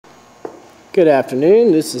Good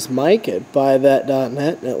afternoon, this is Mike at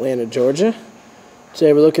buyvet.net in Atlanta, Georgia.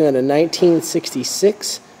 Today we're looking at a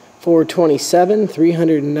 1966 427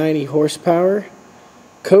 390 horsepower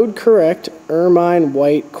code correct Ermine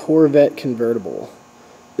White Corvette Convertible.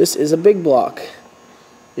 This is a big block.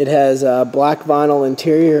 It has a black vinyl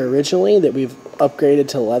interior originally that we've upgraded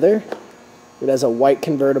to leather. It has a white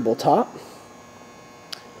convertible top.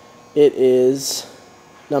 It is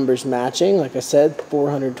numbers matching, like I said,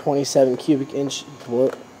 427 cubic inch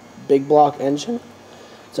big block engine.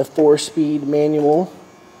 It's a 4-speed manual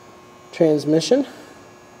transmission.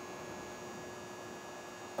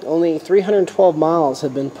 Only 312 miles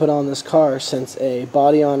have been put on this car since a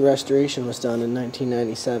body-on restoration was done in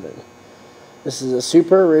 1997. This is a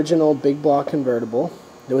super original big block convertible.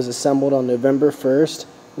 It was assembled on November 1st,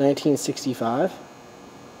 1965.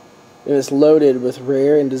 It is loaded with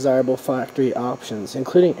rare and desirable factory options,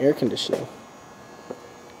 including air conditioning.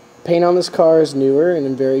 Paint on this car is newer and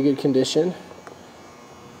in very good condition.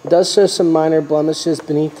 It does show some minor blemishes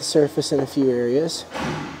beneath the surface in a few areas,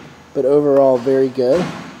 but overall very good.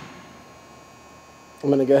 I'm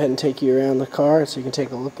going to go ahead and take you around the car so you can take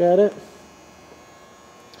a look at it.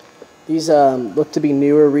 These look to be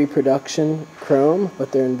newer reproduction chrome,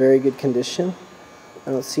 but they're in very good condition. I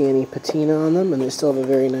don't see any patina on them, and they still have a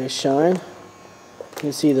very nice shine. You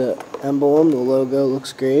can see the emblem, the logo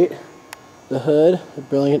looks great. The hood, a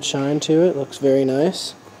brilliant shine to it, looks very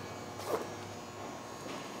nice.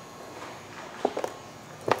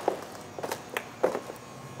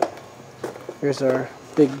 Here's our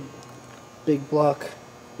big block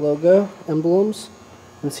logo emblems.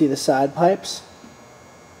 You can see the side pipes.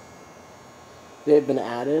 They've been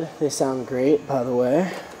added. They sound great, by the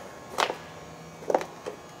way.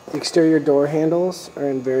 The exterior door handles are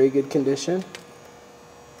in very good condition.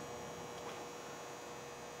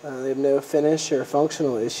 They have no finish or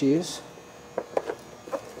functional issues.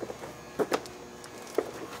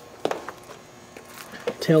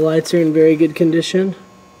 Taillights are in very good condition.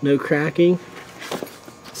 No cracking.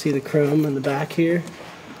 See the chrome in the back here.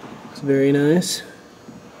 It's very nice.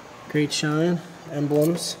 Great shine.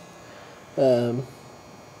 Emblems. The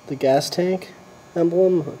gas tank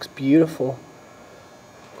emblem looks beautiful.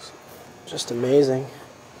 Just amazing.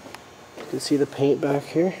 You can see the paint back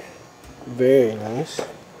here. Very nice.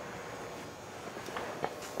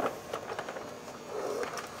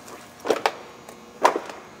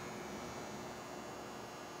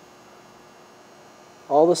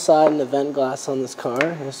 All the side and the vent glass on this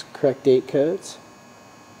car has correct date codes.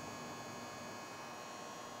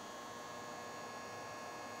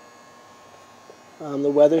 The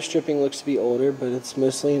weather stripping looks to be older, but it's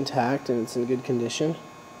mostly intact and it's in good condition.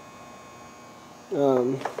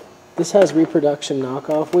 This has reproduction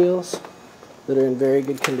knockoff wheels that are in very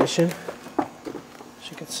good condition, as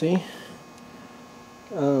you can see.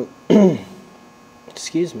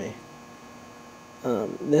 Excuse me.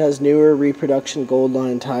 It has newer reproduction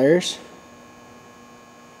goldline tires.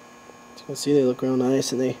 As you can see, they look real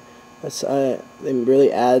nice, and they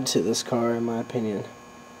really add to this car, in my opinion.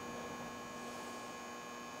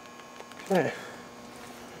 Okay,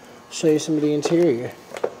 show you some of the interior.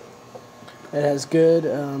 It has good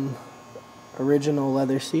original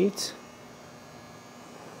leather seats.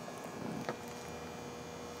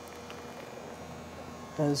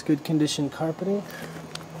 It has good condition carpeting.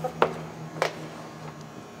 I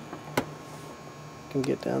can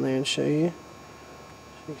get down there and show you.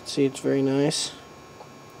 You can see it's very nice.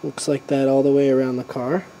 Looks like that all the way around the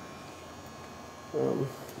car.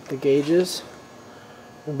 The gauges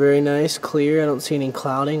are very nice, clear. I don't see any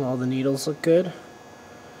clouding. All the needles look good.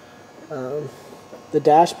 The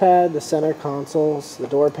dash pad, the center consoles, the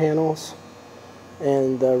door panels,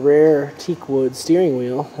 and the rare teakwood steering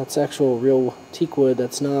wheel. That's actual real teakwood.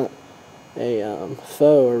 That's not a faux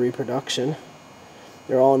or reproduction.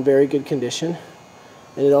 They're all in very good condition.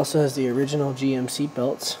 And it also has the original GM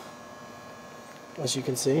seatbelts, as you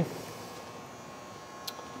can see.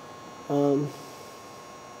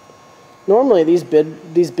 Normally these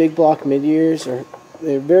big block midyears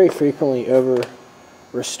they're very frequently over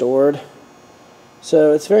restored,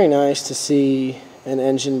 so it's very nice to see an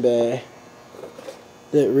engine bay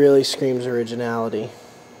that really screams originality.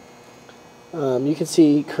 You can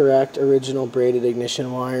see correct original braided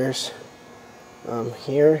ignition wires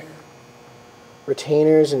here,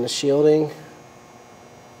 retainers and the shielding,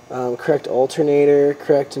 correct alternator,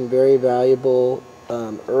 correct and very valuable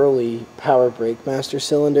early power brake master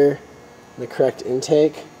cylinder, and the correct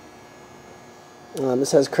intake.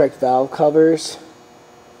 This has correct valve covers,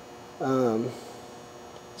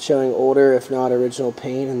 showing older if not original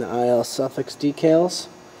paint and the IL suffix decals.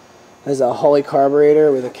 Has a Holley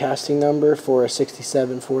carburetor with a casting number for a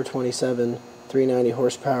 67 427 390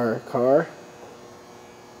 horsepower car.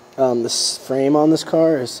 This frame on this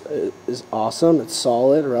car is awesome. It's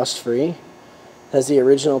solid, rust free. Has the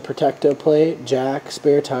original Protecto plate, jack,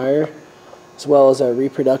 spare tire, as well as a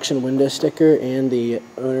reproduction window sticker and the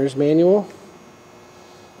owner's manual.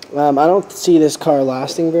 I don't see this car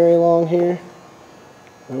lasting very long here.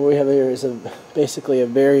 What we have here is basically a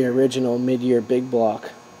very original mid-year big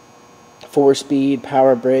block. 4-speed,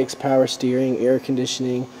 power brakes, power steering, air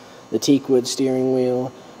conditioning, the teakwood steering wheel,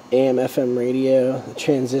 AM/FM radio, the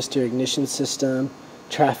transistor ignition system,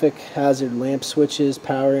 traffic hazard lamp switches,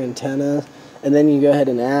 power antenna, and then you go ahead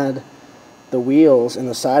and add the wheels and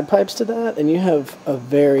the side pipes to that, and you have a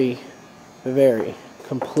very, very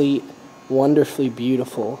complete, wonderfully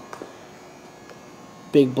beautiful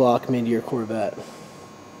big block mid-year Corvette.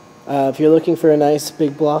 If you're looking for a nice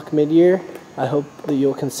big block mid-year, I hope that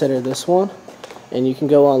you'll consider this one. And you can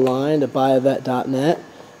go online to buyavet.net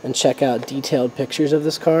and check out detailed pictures of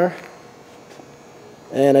this car.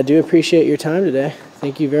 And I do appreciate your time today.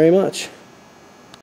 Thank you very much.